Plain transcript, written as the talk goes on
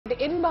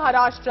In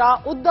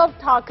Maharashtra, Uddhav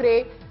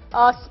Thackeray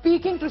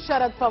speaking to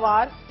Sharad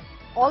Pawar,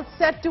 all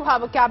set to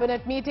have a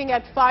cabinet meeting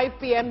at 5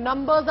 p.m.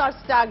 Numbers are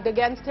stacked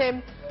against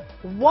him.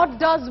 What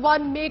does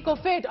one make of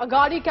it?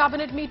 Aghadi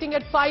cabinet meeting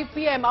at 5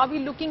 p.m. Are we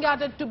looking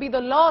at it to be the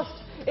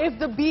last if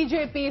the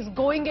BJP is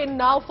going in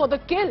now for the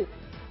kill?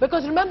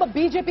 Because remember,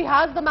 BJP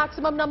has the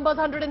maximum numbers,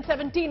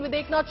 117. With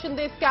Eknath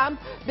Shinde's camp,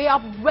 they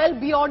are well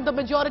beyond the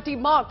majority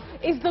mark.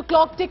 Is the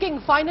clock ticking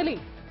finally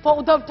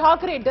for Uddhav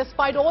Thackeray,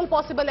 despite all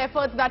possible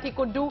efforts that he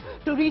could do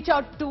to reach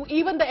out to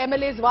even the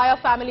MLAs via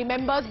family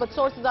members? But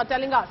sources are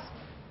telling us,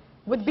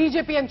 with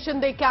BJP and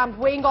Shinde camp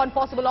weighing on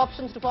possible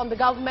options to form the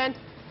government,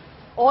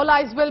 all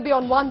eyes will be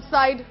on one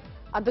side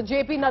at the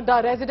JP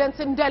Nadda residence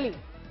in Delhi,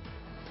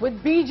 with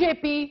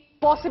BJP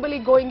possibly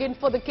going in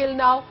for the kill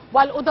now,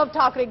 while Uddhav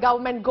Thackeray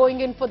government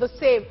going in for the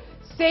save,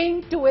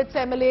 saying to its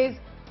MLAs,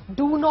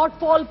 do not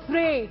fall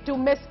prey to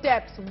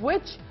missteps.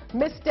 Which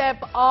misstep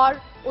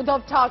are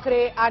Uddhav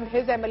Thackeray and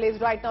his MLAs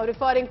right now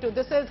referring to?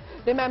 This is,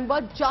 remember,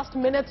 just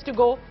minutes to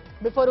go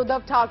before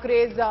Uddhav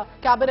Thackeray's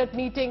cabinet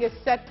meeting is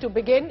set to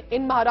begin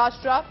in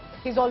Maharashtra.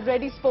 He's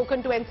already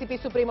spoken to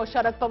NCP Supremo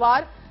Sharad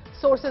Pawar.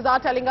 Sources are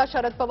telling us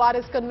Sharad Pawar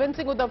is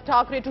convincing Uddhav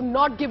Thackeray to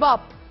not give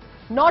up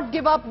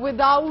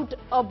without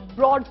a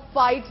broad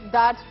fight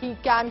that he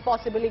can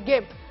possibly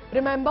give.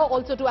 Remember,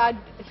 also to add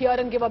here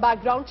and give a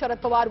background,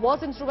 Sharad Pawar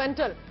was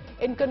instrumental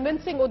in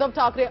convincing Uddhav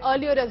Thackeray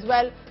earlier as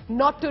well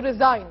not to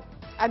resign.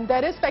 And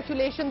there is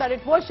speculation that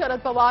it was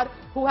Sharad Pawar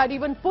who had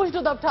even pushed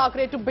Uddhav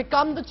Thackeray to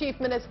become the Chief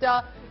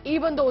Minister,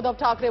 even though Uddhav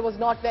Thackeray was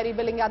not very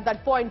willing at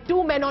that point.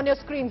 Two men on your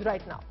screens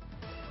right now.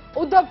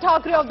 Uddhav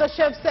Thackeray of the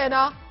Shiv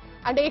Sena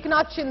and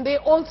Eknath Shinde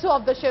also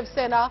of the Shiv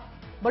Sena,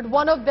 but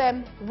one of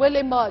them will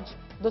emerge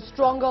the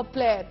stronger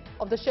player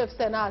of the Shiv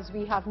Sena as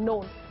we have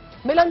known.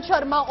 Milan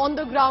Sharma on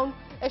the ground,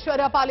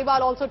 Aishwarya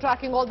Paliwal also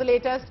tracking all the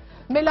latest.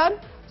 Milan,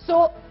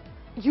 so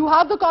you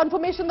have the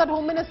confirmation that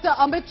Home Minister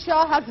Amit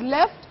Shah has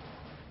left.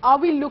 Are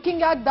we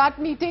looking at that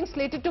meeting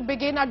slated to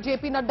begin at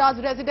JP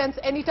Nadda's residence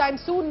anytime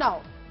soon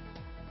now?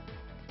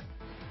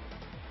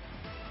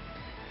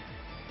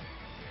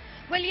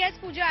 Well, yes,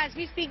 Pooja, as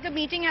we speak, the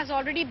meeting has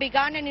already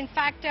begun, and in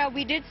fact,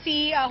 we did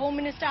see Home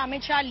Minister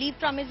Amit Shah leave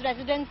from his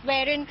residence,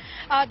 wherein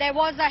there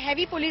was a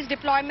heavy police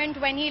deployment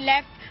when he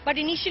left. But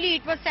initially,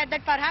 it was said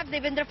that perhaps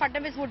Devendra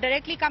Fadnavis would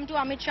directly come to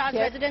Amit Shah's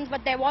residence,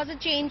 but there was a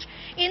change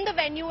in the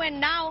venue,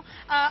 and now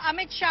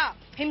Amit Shah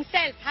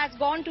himself has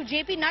gone to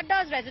JP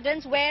Nadda's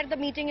residence, where the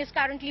meeting is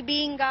currently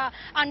being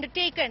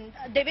undertaken.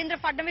 Devendra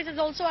Fadnavis has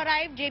also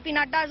arrived, JP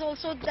Nadda is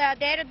also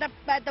there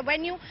at the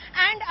venue,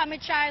 and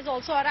Amit Shah has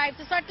also arrived.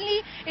 So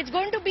certainly, it's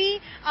going to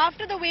be,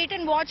 after the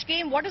wait-and-watch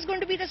game, what is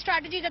going to be the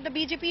strategy that the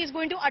BJP is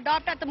going to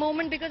adopt at the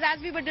moment? Because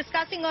as we were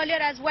discussing earlier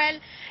as well,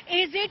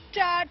 is it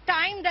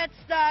time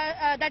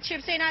that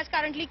Shiv Sena is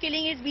currently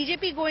killing? Is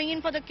BJP going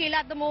in for the kill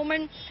at the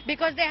moment?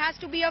 Because there has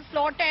to be a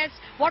floor test.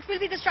 What will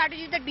be the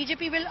strategy that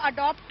BJP will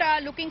adopt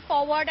looking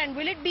forward? And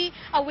will it be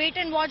a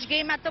wait-and-watch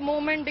game at the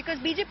moment? Because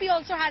BJP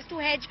also has to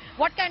hedge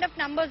what kind of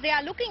numbers they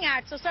are looking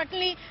at. So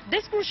certainly,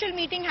 this crucial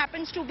meeting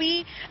happens to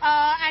be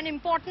an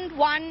important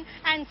one.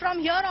 And from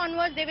here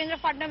onwards, Devendra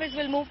Fadnavis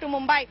will move to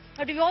Mumbai.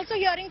 But we're also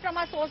hearing from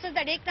our sources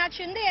that Eknath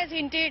Shinde has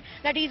hinted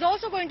that he's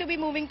also going to be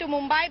moving to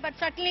Mumbai. But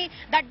certainly,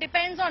 that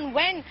depends on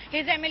when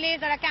his MLAs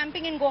that are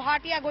camping in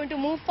Guwahati are going to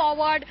move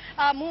forward,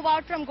 move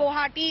out from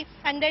Guwahati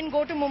and then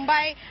go to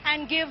Mumbai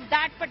and give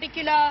that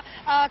particular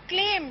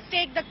claim,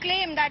 stake the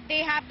claim that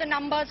they have the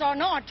numbers or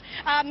not.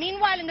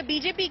 Meanwhile, in the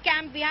BJP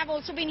camp, we have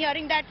also been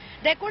hearing that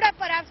there could have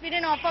perhaps been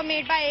an offer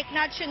made by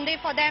Eknath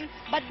Shinde for them,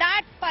 but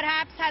that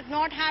perhaps has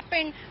not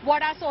happened,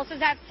 what our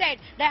sources have said.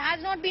 There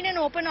has not been an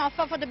open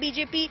offer for the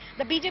BJP.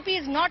 The BJP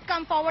has not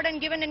come forward and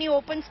given any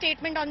open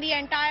statement on the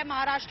entire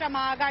Maharashtra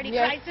Aghadi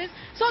crisis.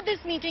 So this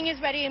meeting is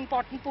very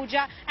important,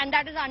 Pooja, and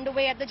that is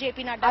underway at the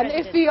JP Nadda And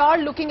residence. if we are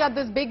looking at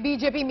this big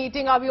BJP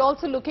meeting, are we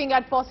also looking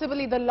at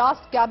possibly the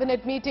last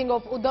cabinet meeting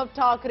of Uddhav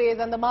Thackeray's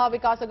and the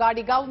Mahavikas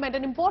Aghadi government?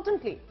 And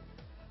importantly,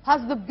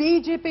 has the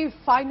BJP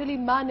finally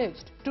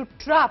managed to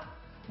trap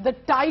the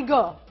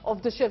tiger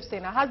of the Shiv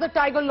Sena? Has the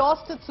tiger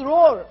lost its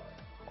roar?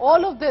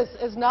 All of this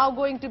is now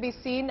going to be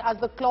seen as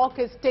the clock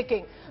is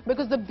ticking,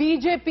 because the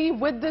BJP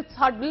with this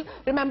huddle,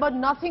 remember,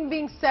 nothing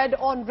being said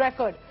on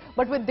record,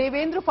 but with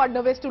Devendra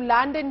Fadnavis to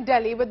land in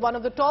Delhi with one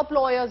of the top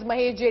lawyers,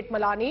 Mahesh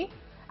Jethmalani,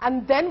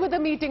 and then with a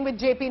meeting with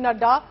JP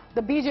Nadda,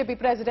 the BJP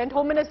president,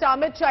 Home Minister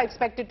Amit Shah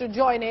expected to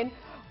join in.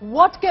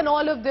 What can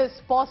all of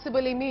this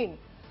possibly mean?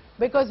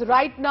 Because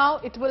right now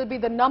it will be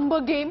the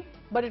number game,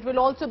 but it will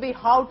also be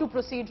how to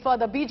proceed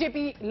further.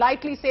 BJP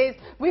likely says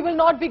we will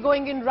not be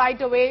going in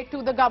right away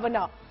to the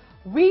governor.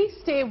 We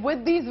stay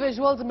with these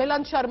visuals.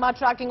 Milan Sharma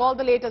tracking all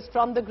the latest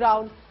from the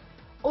ground.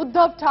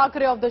 Uddhav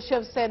Thackeray of the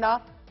Shiv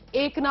Sena,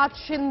 Eknath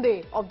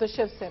Shinde of the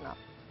Shiv Sena.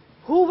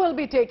 Who will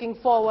be taking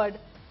forward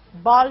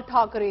Bal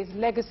Thackeray's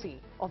legacy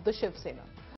of the Shiv Sena?